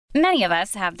Many of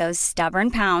us have those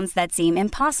stubborn pounds that seem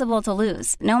impossible to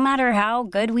lose, no matter how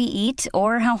good we eat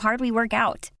or how hard we work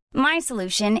out. My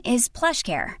solution is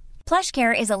PlushCare.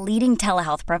 PlushCare is a leading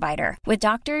telehealth provider with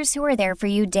doctors who are there for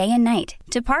you day and night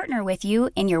to partner with you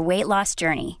in your weight loss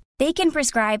journey. They can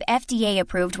prescribe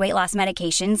FDA-approved weight loss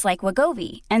medications like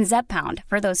Wegovy and Zepbound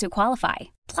for those who qualify.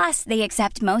 Plus, they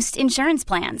accept most insurance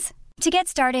plans. To get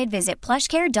started, visit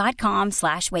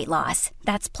plushcare.com/weightloss.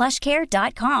 That's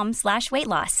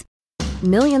plushcare.com/weightloss.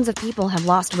 Millions of people have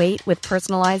lost weight with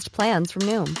personalized plans from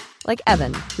Noom. Like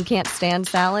Evan, who can't stand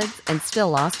salads and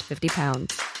still lost 50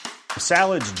 pounds.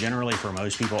 Salads generally for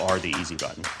most people are the easy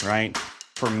button, right?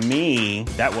 For me,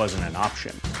 that wasn't an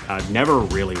option. I never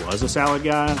really was a salad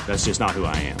guy. That's just not who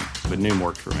I am. But Noom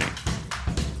worked for me.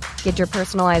 Get your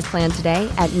personalized plan today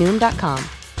at Noom.com.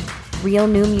 Real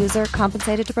Noom user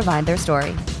compensated to provide their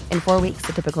story. In 4 weeks,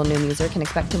 the typical Noom user can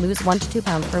expect to lose 1 to 2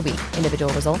 pounds per week.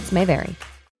 Individual results may vary.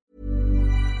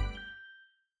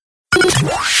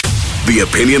 The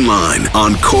Opinion Line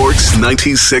on Cork's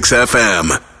 96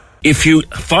 FM. If you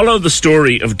follow the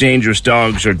story of dangerous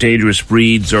dogs or dangerous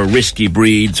breeds or risky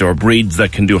breeds or breeds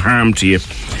that can do harm to you,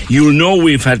 you'll know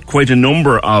we've had quite a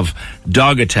number of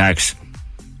dog attacks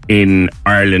in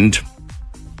Ireland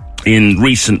in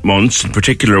recent months, in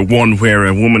particular one where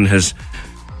a woman has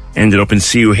ended up in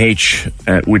CUH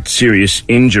with serious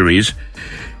injuries.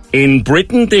 In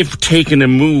Britain, they've taken a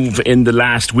move in the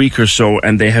last week or so,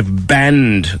 and they have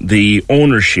banned the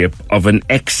ownership of an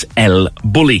XL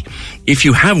bully. If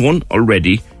you have one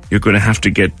already, you're going to have to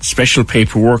get special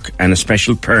paperwork and a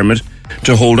special permit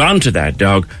to hold on to that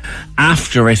dog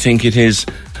after, I think it is,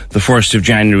 the 1st of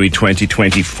January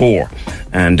 2024.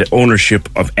 And ownership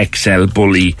of XL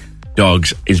bully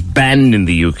dogs is banned in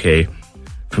the UK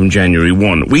from January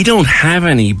 1. We don't have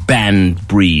any banned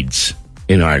breeds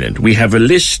in Ireland. We have a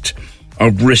list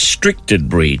of restricted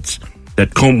breeds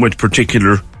that come with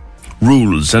particular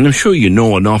rules, and I'm sure you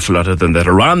know an awful lot of them that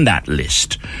are on that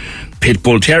list. Pit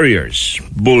Bull Terriers,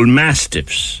 Bull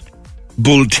Mastiffs,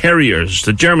 Bull Terriers,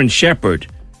 the German Shepherd.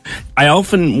 I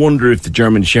often wonder if the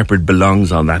German Shepherd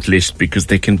belongs on that list because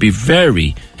they can be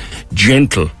very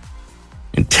gentle,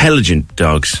 intelligent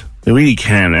dogs. They really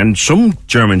can, and some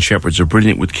German Shepherds are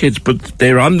brilliant with kids, but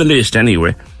they're on the list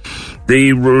anyway.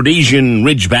 The Rhodesian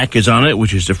Ridgeback is on it,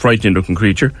 which is a frightening looking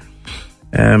creature.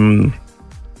 The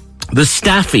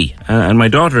Staffy, and my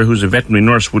daughter, who's a veterinary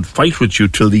nurse, would fight with you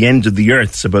till the end of the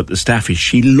earth about the Staffy.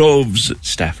 She loves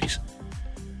Staffies.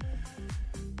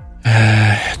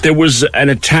 There was an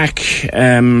attack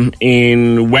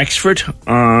in Wexford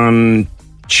on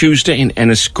Tuesday in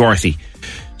Enniscorthy.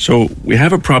 So we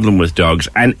have a problem with dogs,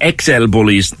 and XL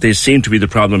bullies, they seem to be the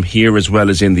problem here as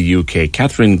well as in the UK.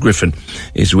 Catherine Griffin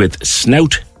is with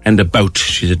Snout and About.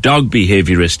 She's a dog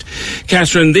behaviourist.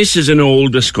 Catherine, this is an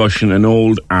old discussion, an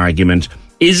old argument.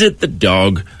 Is it the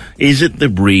dog? Is it the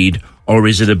breed? Or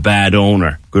is it a bad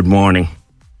owner? Good morning.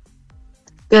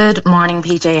 Good morning,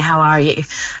 PJ. How are you?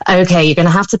 Okay, you're going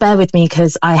to have to bear with me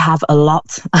because I have a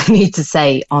lot I need to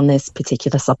say on this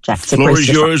particular subject. The floor is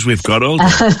yours. We've got all day.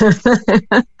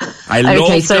 I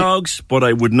love dogs, but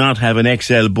I would not have an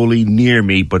XL bully near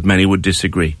me, but many would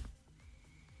disagree.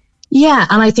 Yeah,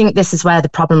 and I think this is where the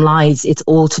problem lies. It's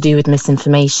all to do with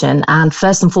misinformation. And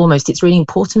first and foremost, it's really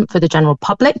important for the general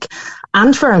public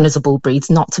and for owners of bull breeds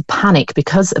not to panic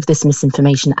because of this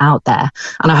misinformation out there.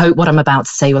 And I hope what I'm about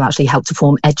to say will actually help to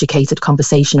form educated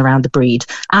conversation around the breed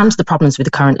and the problems with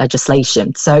the current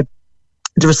legislation. So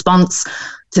the response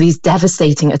to these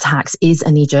devastating attacks is a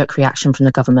knee-jerk reaction from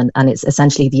the government, and it's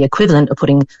essentially the equivalent of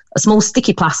putting a small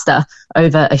sticky plaster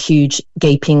over a huge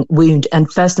gaping wound.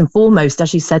 And first and foremost,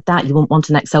 as you said that, you wouldn't want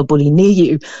an XL bully near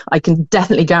you. I can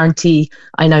definitely guarantee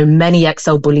I know many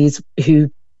XL bullies who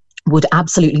would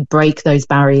absolutely break those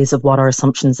barriers of what our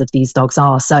assumptions of these dogs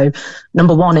are. So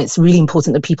number one, it's really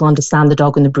important that people understand the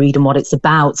dog and the breed and what it's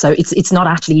about. So it's not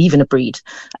actually even a breed.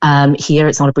 Here,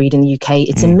 it's not a breed in the UK.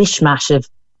 It's a mishmash of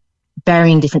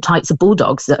varying different types of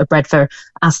bulldogs that are bred for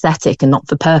aesthetic and not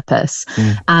for purpose.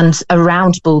 And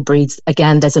around bull breeds,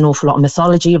 again, there's an awful lot of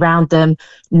mythology around them.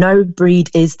 No breed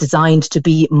is designed to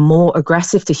be more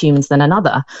aggressive to humans than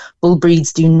another. Bull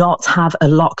breeds do not have a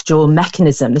lockjaw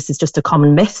mechanism. This is just a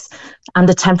common myth. And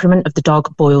the temperament of the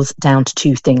dog boils down to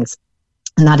two things.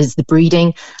 And that is the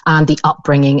breeding and the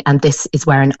upbringing. And this is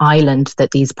where in Ireland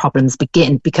that these problems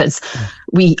begin, because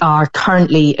we are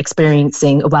currently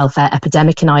experiencing a welfare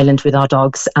epidemic in Ireland with our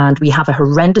dogs, and we have a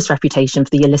horrendous reputation for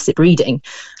the illicit breeding.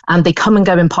 And they come and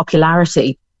go in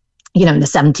popularity. You know, in the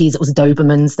 70s, it was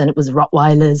Dobermans, then it was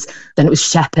Rottweilers, then it was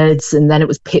Shepherds, and then it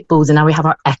was Pit Bulls, and now we have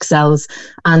our XLs.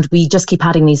 And we just keep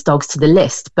adding these dogs to the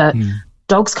list. But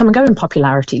dogs come and go in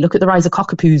popularity. Look at the rise of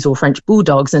Cockapoos or French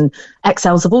Bulldogs, and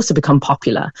XLs have also become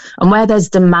popular. And where there's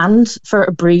demand for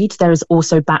a breed, there is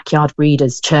also backyard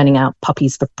breeders churning out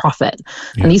puppies for profit.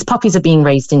 Yeah. And these puppies are being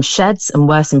raised in sheds and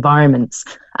worse environments.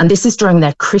 And this is during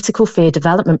their critical fear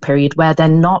development period, where they're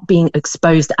not being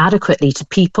exposed adequately to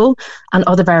people and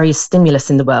other various stimulus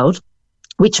in the world,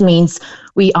 which means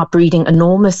we are breeding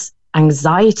enormous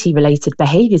anxiety-related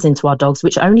behaviours into our dogs,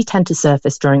 which only tend to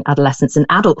surface during adolescence and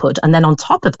adulthood. And then on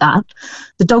top of that,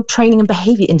 the dog training and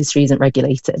behaviour industry isn't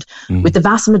regulated, with the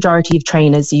vast majority of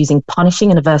trainers using punishing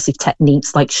and aversive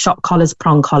techniques like shock collars,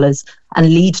 prong collars, and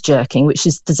lead jerking, which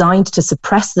is designed to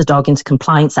suppress the dog into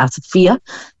compliance out of fear.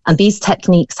 And these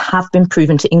techniques have been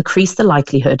proven to increase the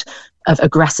likelihood of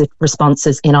aggressive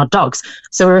responses in our dogs.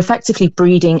 So we're effectively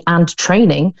breeding and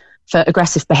training for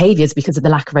aggressive behaviours because of the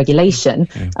lack of regulation,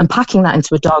 and packing that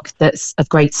into a dog that's of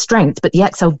great strength. But the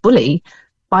XL bully,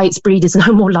 by its breed, is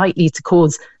no more likely to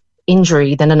cause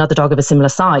injury than another dog of a similar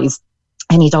size.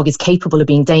 Any dog is capable of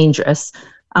being dangerous.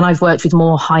 And I've worked with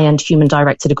more high-end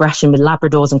human-directed aggression with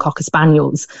Labradors and Cocker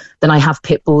Spaniels than I have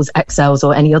Pit Bulls, XLs,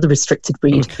 or any other restricted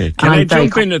breed. Okay. Can I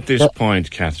jump in at this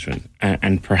point, Catherine,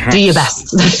 and perhaps do your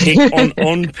best.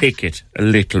 unpick it a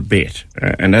little bit?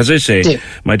 And as I say,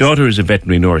 my daughter is a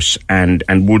veterinary nurse and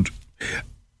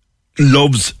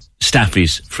loves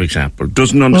staffies, for example.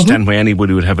 Doesn't understand why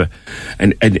anybody would have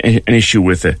an issue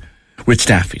with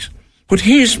staffies. But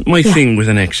here's my thing with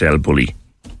an XL bully.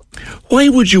 Why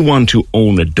would you want to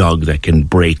own a dog that can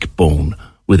break bone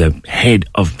with a head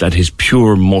that is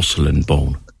pure muscle and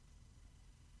bone?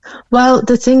 Well,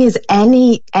 the thing is,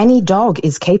 any dog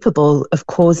is capable of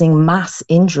causing mass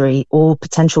injury or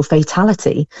potential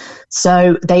fatality.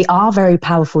 So they are very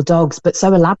powerful dogs, but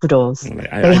so are Labradors.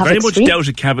 I very much doubt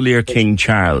a Cavalier King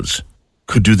Charles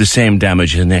could do the same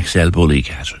damage as an XL bully,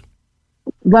 Catherine.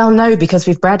 Well, no, because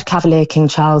we've bred Cavalier King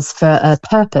Charles for a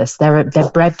purpose. They're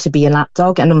bred to be a lap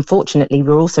dog, and unfortunately,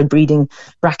 we're also breeding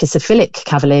brachycephalic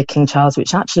Cavalier King Charles,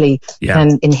 which actually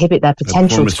can inhibit their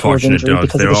potential to cause injury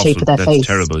because of the shape of their face.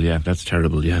 That's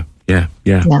terrible. Yeah.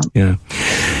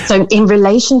 So in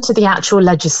relation to the actual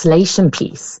legislation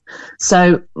piece,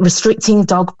 so restricting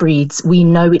dog breeds, we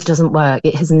know it doesn't work.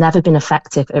 It has never been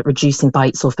effective at reducing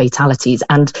bites or fatalities.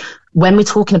 And when we're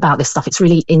talking about this stuff, it's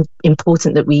really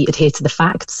important that we adhere to the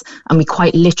facts. And we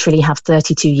quite literally have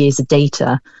 32 years of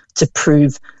data to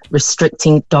prove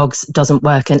restricting dogs doesn't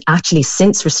work. And actually,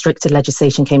 since restricted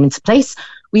legislation came into place,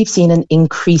 we've seen an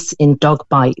increase in dog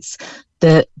bites.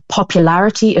 The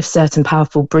popularity of certain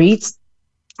powerful breeds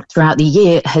throughout the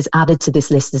year has added to this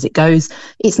list as it goes.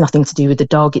 It's nothing to do with the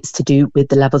dog, it's to do with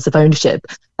the levels of ownership.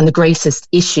 And the greatest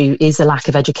issue is a lack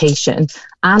of education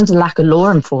and a lack of law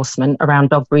enforcement around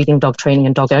dog breeding, dog training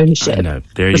and dog ownership. I know.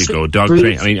 There you go, dog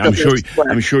training. I mean,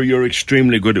 I'm sure you're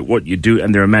extremely good at what you do,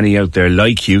 and there are many out there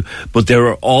like you, but there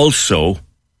are also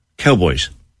cowboys.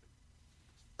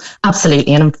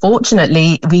 Absolutely. And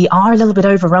unfortunately, we are a little bit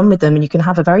overrun with them, and you can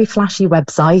have a very flashy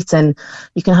website and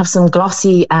you can have some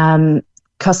glossy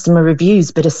customer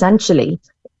reviews, but essentially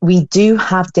we do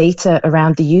have data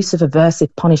around the use of aversive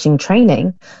punishing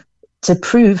training to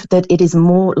prove that it is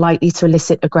more likely to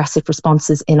elicit aggressive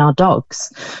responses in our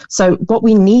dogs. So what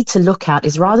we need to look at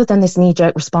is, rather than this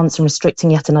knee-jerk response and restricting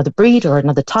yet another breed or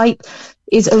another type,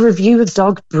 is a review of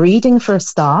dog breeding for a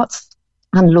start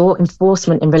and law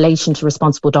enforcement in relation to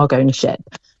responsible dog ownership.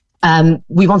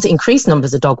 We want to increase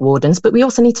numbers of dog wardens, but we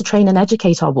also need to train and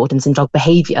educate our wardens in dog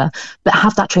behaviour, but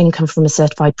have that training come from a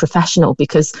certified professional,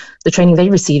 because the training they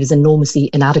receive is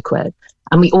enormously inadequate.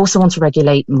 And we also want to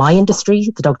regulate my industry,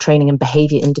 the dog training and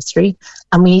behaviour industry,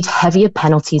 and we need heavier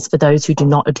penalties for those who do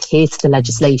not adhere to the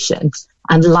legislation.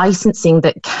 And licensing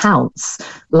that counts,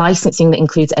 licensing that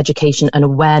includes education and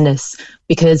awareness.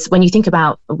 Because when you think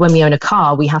about when we own a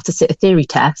car, we have to sit a theory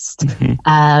test. We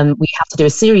have to do a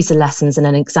series of lessons and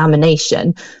an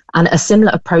examination. And a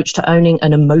similar approach to owning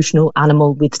an emotional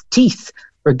animal with teeth,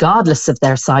 regardless of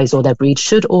their size or their breed,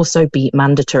 should also be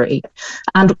mandatory.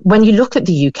 And when you look at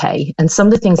the UK and some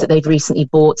of the things that they've recently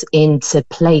brought into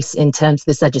place in terms of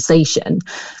this legislation,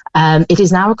 it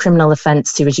is now a criminal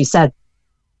offence to, as you said,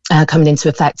 coming into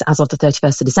effect as of the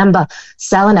 31st of December,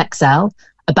 sell an XL,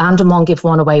 abandon one, give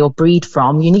one away, or breed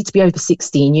from. You need to be over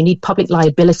 16. You need public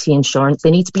liability insurance.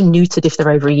 They need to be neutered if they're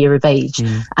over a year of age.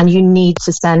 And you need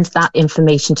to send that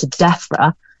information to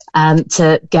DEFRA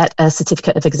to get a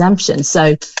certificate of exemption.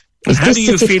 So how do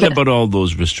you feel about all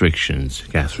those restrictions,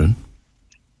 Catherine?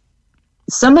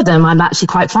 Some of them I'm actually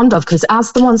quite fond of, because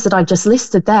as the ones that I've just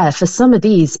listed there, for some of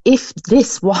these, if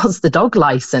this was the dog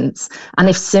license and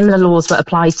if similar laws were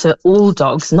applied to all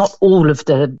dogs, not all of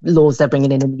the laws they're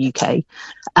bringing in the UK,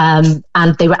 and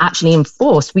they were actually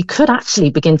enforced, we could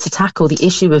actually begin to tackle the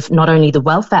issue of not only the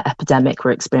welfare epidemic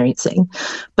we're experiencing,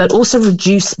 but also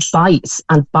reduce bites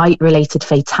and bite-related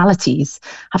fatalities.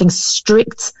 Having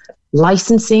strict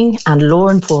licensing and law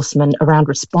enforcement around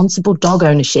responsible dog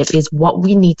ownership is what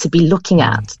we need to be looking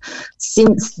at.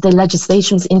 Since the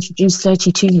legislation was introduced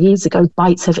 32 years ago,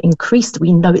 bites have increased.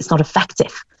 We know it's not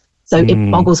effective. So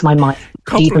it boggles my mind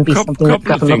to even be something that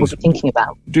government was thinking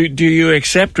about. Do you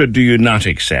accept or do you not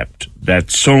accept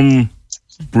that some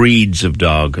breeds of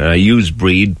dog, I use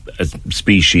breed as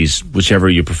species, whichever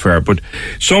you prefer, but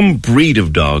some breed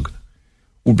of dog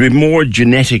would be more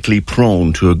genetically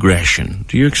prone to aggression?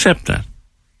 Do you accept that?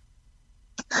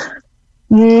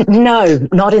 No,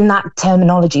 not in that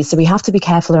terminology. So we have to be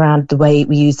careful around the way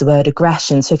we use the word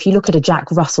aggression. So if you look at a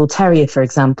Jack Russell Terrier, for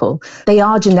example, they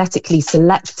are genetically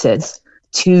selected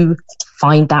to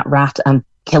find that rat and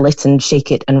kill it and shake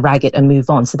it and rag it and move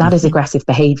on. So that is aggressive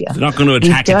behaviour. They're not going to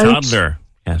attack a toddler,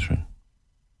 Catherine.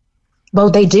 Well,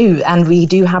 they do. And we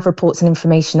do have reports and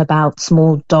information about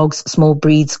small dogs, small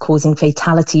breeds causing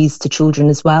fatalities to children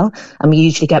as well. And we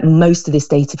usually get most of this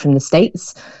data from the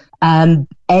States.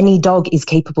 Any dog is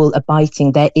capable of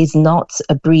biting. There is not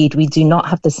a breed. We do not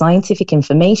have the scientific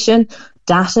information,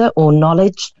 data or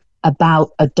knowledge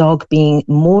about a dog being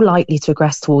more likely to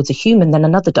aggress towards a human than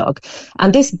another dog.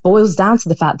 And this boils down to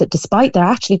the fact that despite there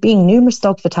actually being numerous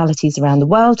dog fatalities around the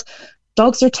world,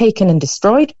 dogs are taken and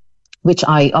destroyed, which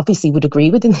I obviously would agree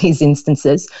with in these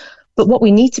instances. But what we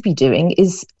need to be doing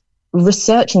is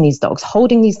researching these dogs,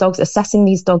 holding these dogs, assessing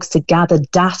these dogs to gather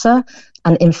data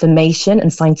and information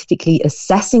and scientifically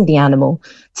assessing the animal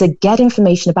to get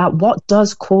information about what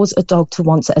does cause a dog to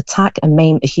want to attack and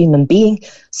maim a human being,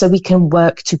 so we can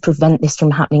work to prevent this from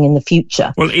happening in the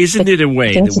future. Well, isn't it a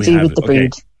way that we have... With the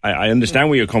breed. I understand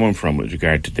where you're coming from with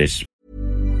regard to this.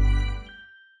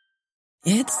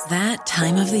 It's that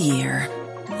time of the year.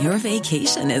 Your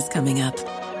vacation is coming up.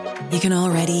 You can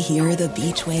already hear the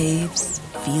beach waves,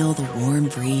 feel the warm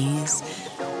breeze,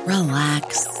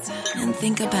 relax, and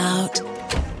think about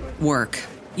work.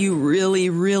 You really,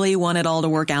 really want it all to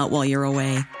work out while you're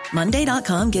away.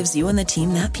 Monday.com gives you and the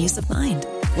team that peace of mind.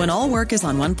 When all work is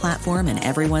on one platform and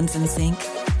everyone's in sync,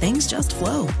 things just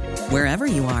flow. Wherever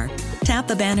you are, tap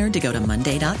the banner to go to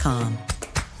Monday.com.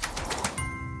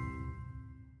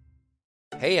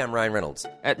 Hey, I'm Ryan Reynolds.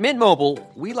 At Mint Mobile,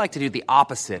 we like to do the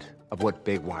opposite of what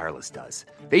Big Wireless does.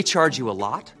 They charge you a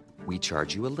lot, we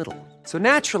charge you a little. So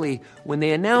naturally, when they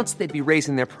announced they'd be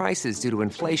raising their prices due to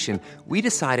inflation, we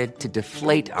decided to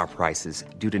deflate our prices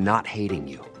due to not hating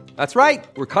you. That's right.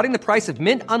 We're cutting the price of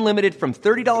Mint Unlimited from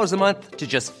 $30 a month to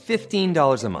just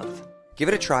 $15 a month. Give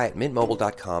it a try at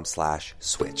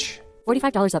mintmobile.com/switch.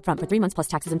 $45 up front for 3 months plus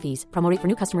taxes and fees. Promo rate for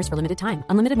new customers for limited time.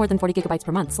 Unlimited more than 40 gigabytes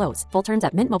per month. Slows full terms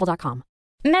at mintmobile.com.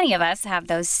 Many of us have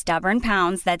those stubborn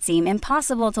pounds that seem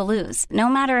impossible to lose, no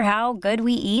matter how good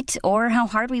we eat or how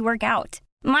hard we work out.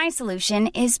 My solution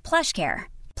is PlushCare.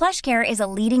 PlushCare is a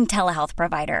leading telehealth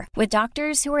provider with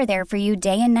doctors who are there for you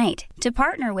day and night to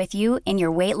partner with you in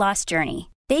your weight loss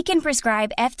journey. They can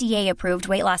prescribe FDA-approved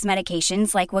weight loss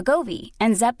medications like Wegovy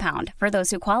and Zepbound for those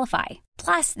who qualify.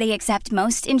 Plus, they accept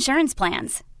most insurance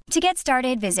plans. To get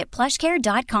started, visit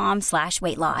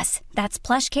plushcare.com/weightloss. That's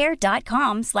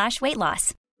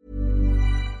plushcare.com/weightloss.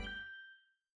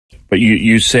 But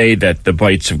you say that the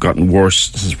bites have gotten worse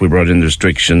since we brought in the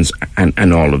restrictions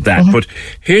and all of that. Mm-hmm. But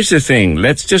here's the thing.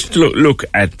 Let's just look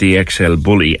at the XL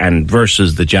Bully and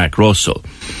versus the Jack Russell.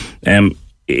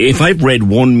 If I've read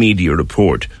one media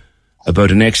report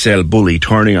about an XL Bully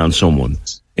turning on someone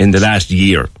in the last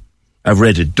year, I've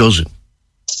read a dozen.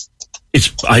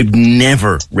 I've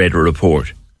never read a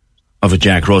report of a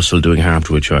Jack Russell doing harm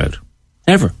to a child.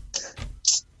 Ever.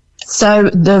 So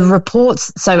the reports,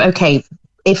 okay,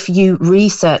 if you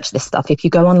research this stuff, if you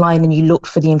go online and you look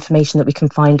for the information that we can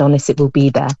find on this, it will be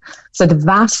there. So the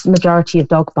vast majority of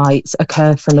dog bites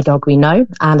occur from a dog we know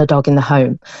and a dog in the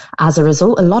home. As a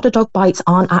result, a lot of dog bites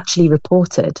aren't actually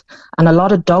reported, and a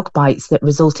lot of dog bites that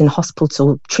result in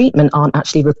hospital treatment aren't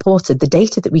actually reported. The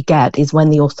data that we get is when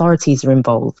the authorities are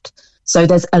involved. So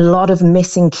there's a lot of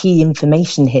missing key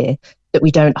information here that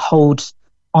we don't hold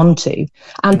onto.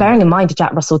 And bearing in mind, a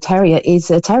Jack Russell Terrier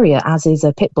is a terrier, as is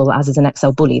a pit bull, as is an XL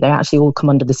Bully. They actually all come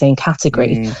under the same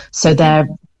category. So they're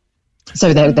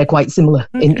So they're quite similar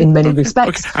in many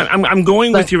respects. Okay. I'm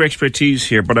going with your expertise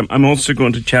here, but I'm also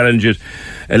going to challenge it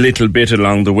a little bit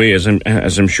along the way, as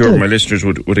I'm sure my listeners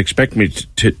would expect me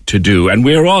to do. And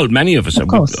we're all, many of us,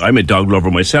 I'm a dog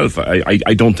lover myself.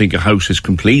 I don't think a house is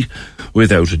complete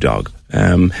without a dog.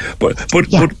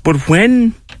 But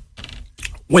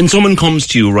when someone comes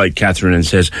to you, right, Catherine, and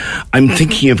says, I'm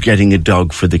thinking of getting a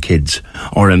dog for the kids,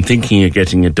 or I'm thinking of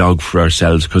getting a dog for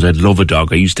ourselves because I'd love a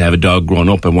dog. I used to have a dog growing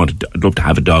up. I'd love to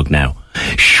have a dog now.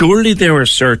 Surely there are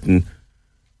certain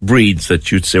breeds that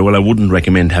you'd say, well, I wouldn't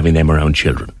recommend having them around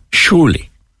children. Surely.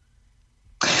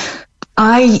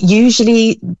 I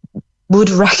usually would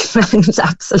recommend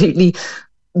absolutely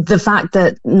the fact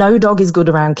that no dog is good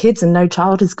around kids and no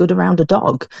child is good around a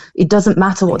dog. It doesn't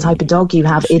matter what type of dog you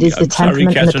have. It is the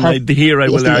temperament and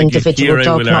the individual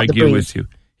dog, not the breed.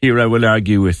 Here I will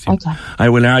argue with you. Okay. I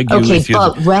will argue with you.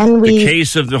 But when we the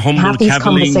case of the humble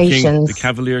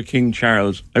Cavalier King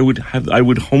Charles, I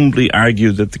would humbly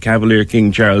argue that the Cavalier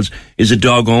King Charles is a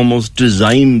dog almost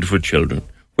designed for children,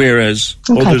 whereas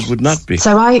others would not be.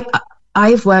 So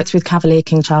I've worked with Cavalier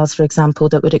King Charles, for example,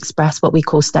 that would express what we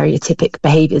call stereotypic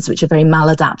behaviours, which are very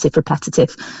maladaptive,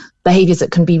 repetitive behaviours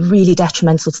that can be really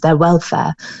detrimental to their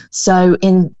welfare. So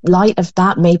in light of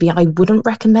that, maybe I wouldn't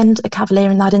recommend a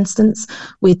Cavalier in that instance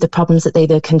with the problems that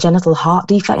the congenital heart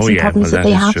defects and problems that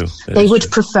they have. They would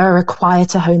prefer a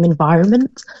quieter home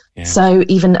environment. Yeah. So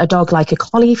even a dog like a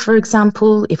collie, for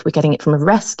example, if we're getting it from a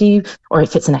rescue, or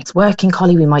if it's an ex-working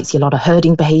collie, we might see a lot of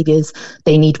herding behaviours.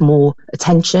 They need more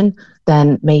attention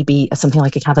than maybe something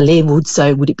like a Cavalier would.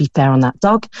 So would it be fair on that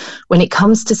dog? When it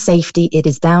comes to safety, it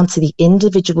is down to the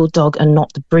individual dog and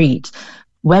not the breed.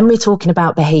 When we're talking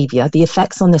about behaviour, the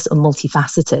effects on this are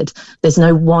multifaceted. There's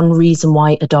no one reason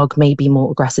why a dog may be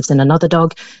more aggressive than another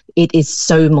dog. It is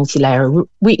so multi-layered.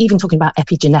 We're even talking about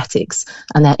epigenetics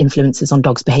and their influences on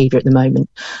dogs' behaviour at the moment.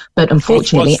 But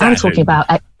unfortunately, I'm talking about...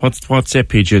 What's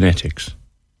epigenetics?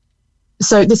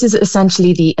 So this is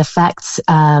essentially the effects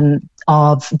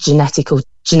of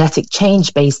genetic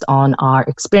change based on our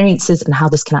experiences and how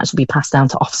this can actually be passed down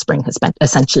to offspring,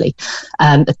 essentially.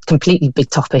 A completely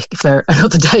big topic for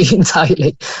another day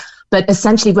entirely. But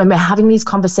essentially, when we're having these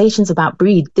conversations about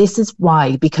breed, this is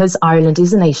why, because Ireland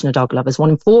is a nation of dog lovers,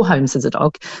 1 in 4 homes has a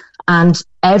dog, and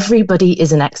everybody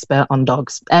is an expert on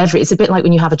dogs. It's a bit like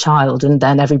when you have a child and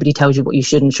then everybody tells you what you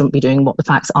should and shouldn't be doing, what the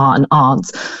facts are and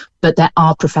aren't. But there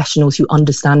are professionals who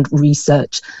understand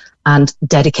research and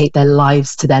dedicate their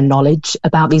lives to their knowledge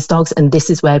about these dogs. And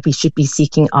this is where we should be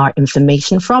seeking our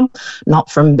information from, not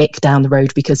from Mick down the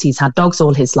road because he's had dogs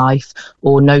all his life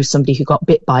or knows somebody who got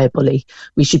bit by a bully.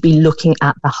 We should be looking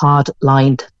at the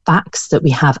hard-lined facts that we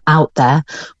have out there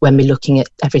when we're looking at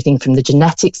everything from the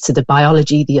genetics to the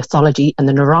biology, the ethology and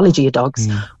the neurology of dogs.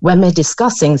 When we're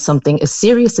discussing something as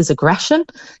serious as aggression,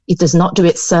 it does not do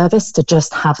its service to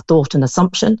just have thought and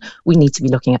assumption. We need to be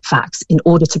looking at facts in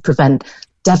order to prevent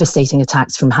devastating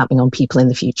attacks from happening on people in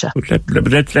the future.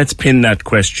 Let's pin that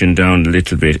question down a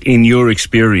little bit. In your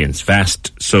experience,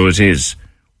 vast so it is,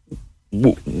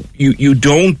 you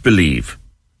don't believe,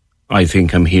 I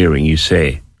think I'm hearing you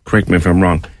say, correct me if I'm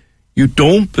wrong, you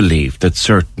don't believe that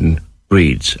certain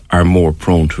breeds are more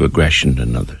prone to aggression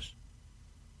than others?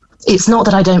 It's not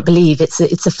that I don't believe, it's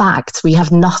a fact. We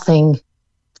have nothing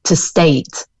to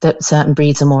state that certain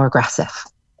breeds are more aggressive.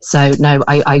 So no,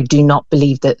 I do not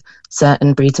believe that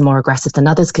certain breeds are more aggressive than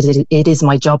others because it is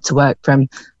my job to work from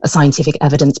a scientific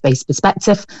evidence-based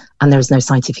perspective, and there is no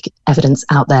scientific evidence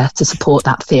out there to support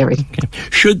that theory. Okay.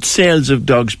 Should sales of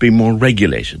dogs be more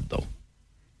regulated, though?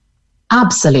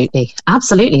 Absolutely.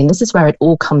 And this is where it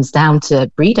all comes down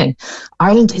to breeding.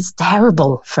 Ireland is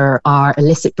terrible for our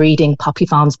illicit breeding, puppy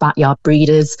farms, backyard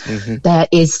breeders. There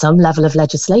is some level of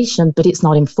legislation, but it's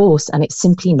not enforced and it's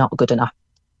simply not good enough.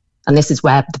 And this is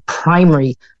where the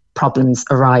primary problems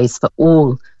arise for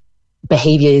all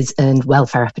behaviours and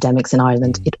welfare epidemics in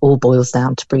Ireland. It all boils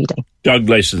down to breeding. Dog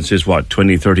licence is what,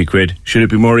 20, 30 quid? Should it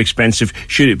be more expensive?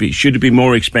 Should it be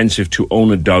more expensive to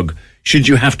own a dog? Should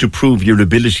you have to prove your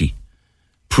ability,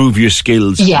 prove your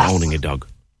skills in owning a dog?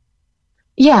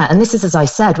 Yeah, and this is, as I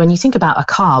said, when you think about a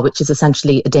car, which is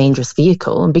essentially a dangerous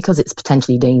vehicle, and because it's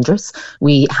potentially dangerous,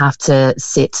 we have to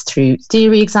sit through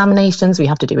theory examinations, we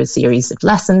have to do a series of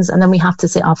lessons, and then we have to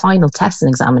sit our final test and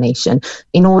examination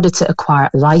in order to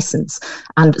acquire a license.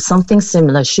 And something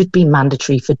similar should be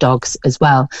mandatory for dogs as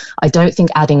well. I don't think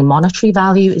adding a monetary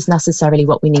value is necessarily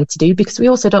what we need to do, because we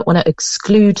also don't want to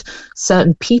exclude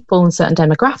certain people and certain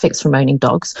demographics from owning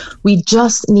dogs. We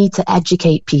just need to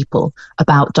educate people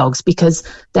about dogs, because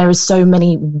there is so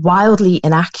many wildly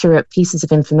inaccurate pieces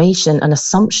of information and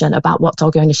assumption about what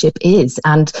dog ownership is.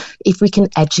 And if we can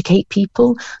educate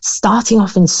people, starting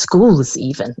off in schools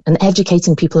even, and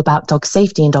educating people about dog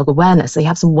safety and dog awareness, they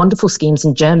have some wonderful schemes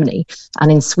in Germany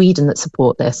and in Sweden that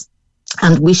support this.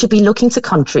 And we should be looking to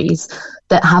countries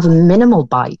that have minimal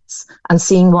bites and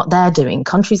seeing what they're doing,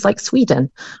 countries like Sweden,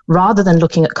 rather than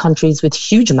looking at countries with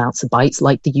huge amounts of bites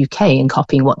like the UK and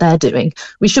copying what they're doing.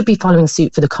 We should be following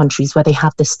suit for the countries where they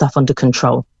have this stuff under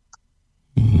control.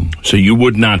 So you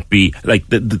would not be, like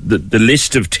the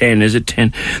list of 10, is it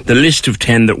 10? The list of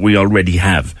 10 that we already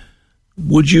have.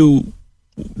 Would you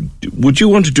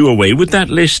want to do away with that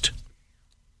list?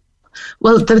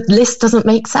 Well, the list doesn't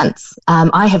make sense.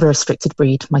 I have a restricted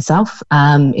breed myself,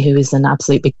 who is an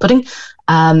absolute big pudding.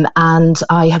 And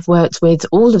I have worked with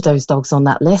all of those dogs on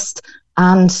that list.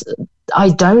 And I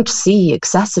don't see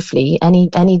excessively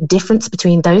any difference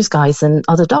between those guys and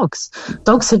other dogs.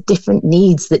 Dogs have different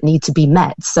needs that need to be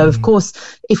met. So, of course,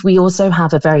 if we also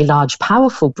have a very large,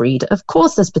 powerful breed, of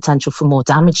course, there's potential for more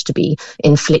damage to be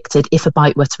inflicted if a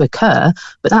bite were to occur.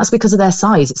 But that's because of their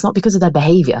size. It's not because of their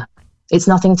behavior. It's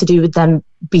nothing to do with them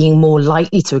being more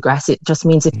likely to aggress. It just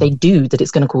means if they do, that it's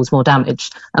going to cause more damage.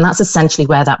 And that's essentially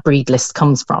where that breed list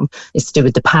comes from. It's to do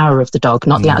with the power of the dog,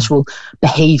 not the actual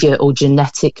behavior or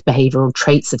genetic behavioral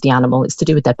traits of the animal. It's to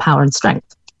do with their power and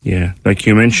strength. Yeah, like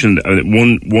you mentioned,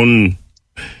 one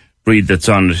breed that's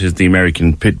on it is the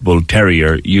American Pit Bull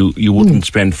Terrier. You wouldn't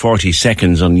spend 40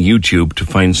 seconds on YouTube to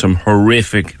find some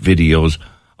horrific videos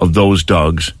of those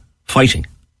dogs fighting,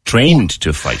 trained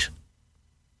to fight.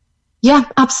 Yeah,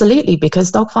 absolutely, because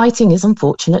dog fighting is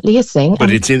unfortunately a thing. But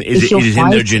it is in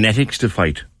their genetics to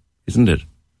fight, isn't it?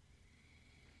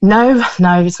 No,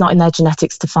 it's not in their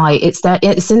genetics to fight.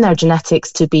 It's in their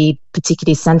genetics to be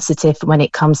particularly sensitive when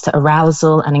it comes to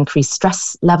arousal and increased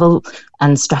stress level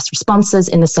and stress responses,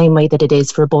 in the same way that it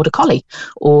is for a border collie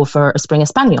or for a Springer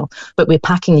Spaniel. But we're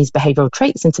packing these behavioral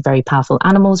traits into very powerful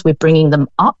animals. We're bringing them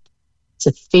up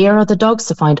to fear other dogs,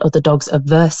 to find other dogs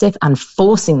aversive, and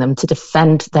forcing them to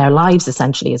defend their lives,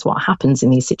 essentially, is what happens in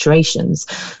these situations,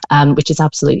 which is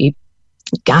absolutely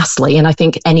ghastly. And I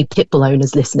think any pit bull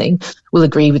owners listening will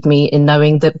agree with me in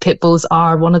knowing that pit bulls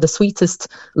are one of the sweetest,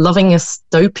 lovingest,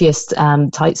 dopiest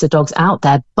types of dogs out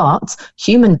there. But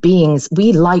human beings,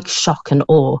 we like shock and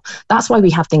awe. That's why we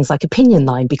have things like Opinion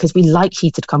Line, because we like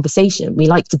heated conversation, we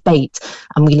like debate,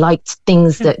 and we like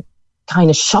things that kind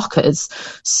of shock us.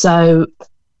 So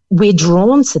we're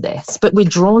drawn to this, but we're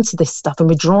drawn to this stuff, and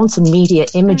we're drawn to media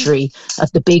imagery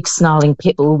of the big snarling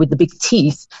pit bull with the big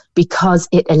teeth because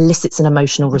it elicits an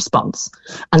emotional response.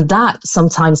 And that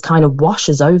sometimes kind of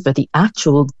washes over the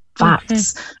actual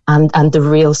facts and the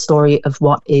real story of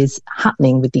what is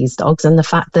happening with these dogs, and the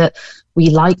fact that we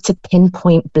like to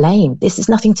pinpoint blame. This is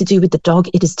nothing to do with the dog.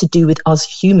 It is to do with us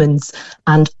humans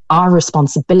and our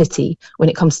responsibility when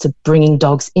it comes to bringing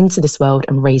dogs into this world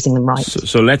and raising them right.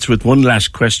 So let's, with one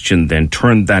last question then,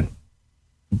 turn that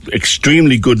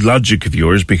extremely good logic of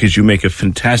yours, because you make a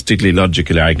fantastically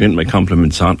logical argument. My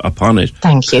compliments upon it.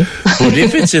 Thank you. But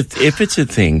if it's a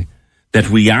thing that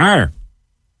we are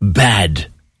bad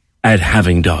at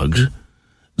having dogs,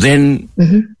 then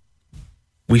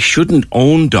we shouldn't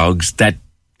own dogs that,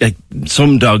 like,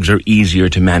 some dogs are easier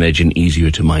to manage and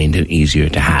easier to mind and easier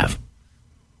to have.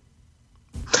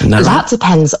 That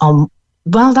depends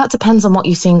on what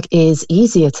you think is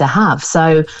easier to have.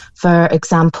 So, for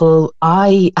example,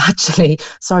 I actually,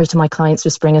 sorry to my clients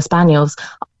with Springer Spaniels,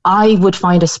 I would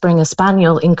find a Springer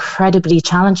Spaniel incredibly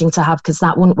challenging to have, because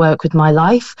that wouldn't work with my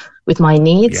life, with my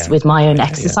needs, with my own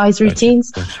exercise routines.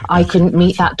 Gotcha. I couldn't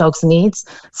meet that dog's needs.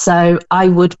 So I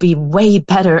would be way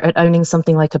better at owning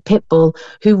something like a pit bull,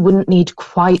 who wouldn't need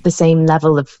quite the same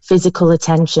level of physical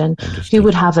attention, who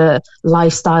would have a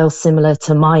lifestyle similar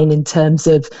to mine in terms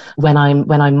of when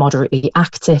I'm moderately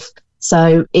active.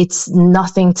 So it's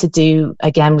nothing to do,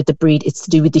 again, with the breed. It's to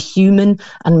do with the human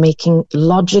and making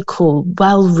logical,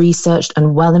 well-researched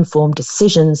and well-informed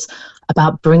decisions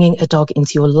about bringing a dog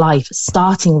into your life,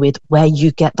 starting with where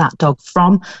you get that dog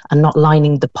from and not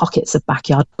lining the pockets of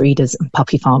backyard breeders and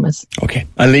puppy farmers. Okay,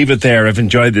 I'll leave it there. I've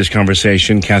enjoyed this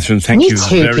conversation. Catherine, thank you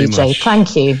very much. Me too, PJ.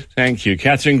 Thank you. Thank you.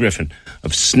 Catherine Griffin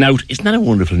of Snout. Isn't that a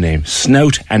wonderful name?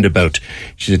 Snout and About.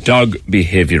 She's a dog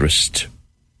behaviourist.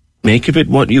 Make of it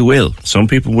what you will. Some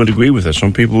people would agree with her.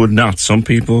 Some people would not. Some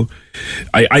people...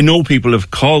 I know people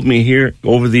have called me here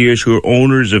over the years who are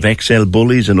owners of XL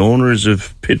bullies and owners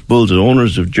of pit bulls and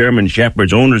owners of German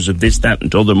shepherds, owners of this, that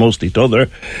and t'other, mostly t'other,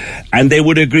 and they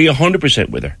would agree 100%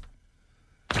 with her.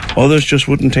 Others just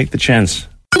wouldn't take the chance.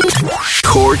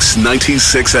 Cork's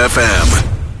 96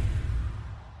 FM.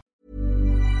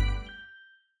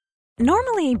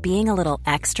 Normally, being a little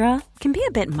extra can be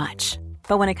a bit much,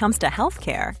 but when it comes to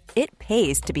healthcare, it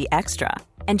pays to be extra.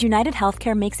 And United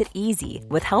Healthcare makes it easy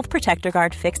with Health Protector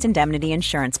Guard fixed indemnity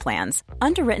insurance plans.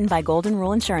 Underwritten by Golden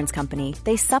Rule Insurance Company,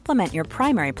 they supplement your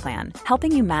primary plan,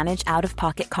 helping you manage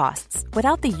out-of-pocket costs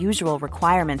without the usual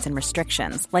requirements and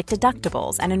restrictions like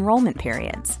deductibles and enrollment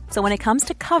periods. So when it comes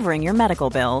to covering your medical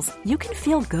bills, you can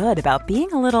feel good about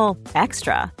being a little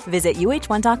extra. Visit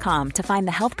uh1.com to find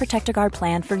the Health Protector Guard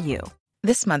plan for you.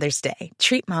 This Mother's Day,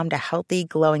 treat mom to healthy,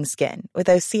 glowing skin with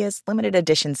Osea's limited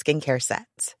edition skincare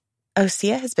sets.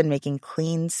 Osea has been making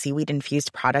clean,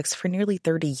 seaweed-infused products for nearly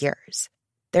 30 years.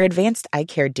 Their advanced eye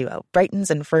care duo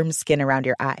brightens and firms skin around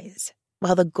your eyes,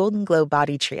 while the Golden Glow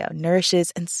Body Trio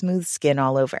nourishes and smooths skin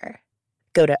all over.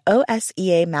 Go to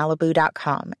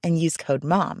OSEAMalibu.com and use code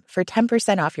MOM for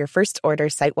 10% off your first order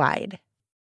site-wide.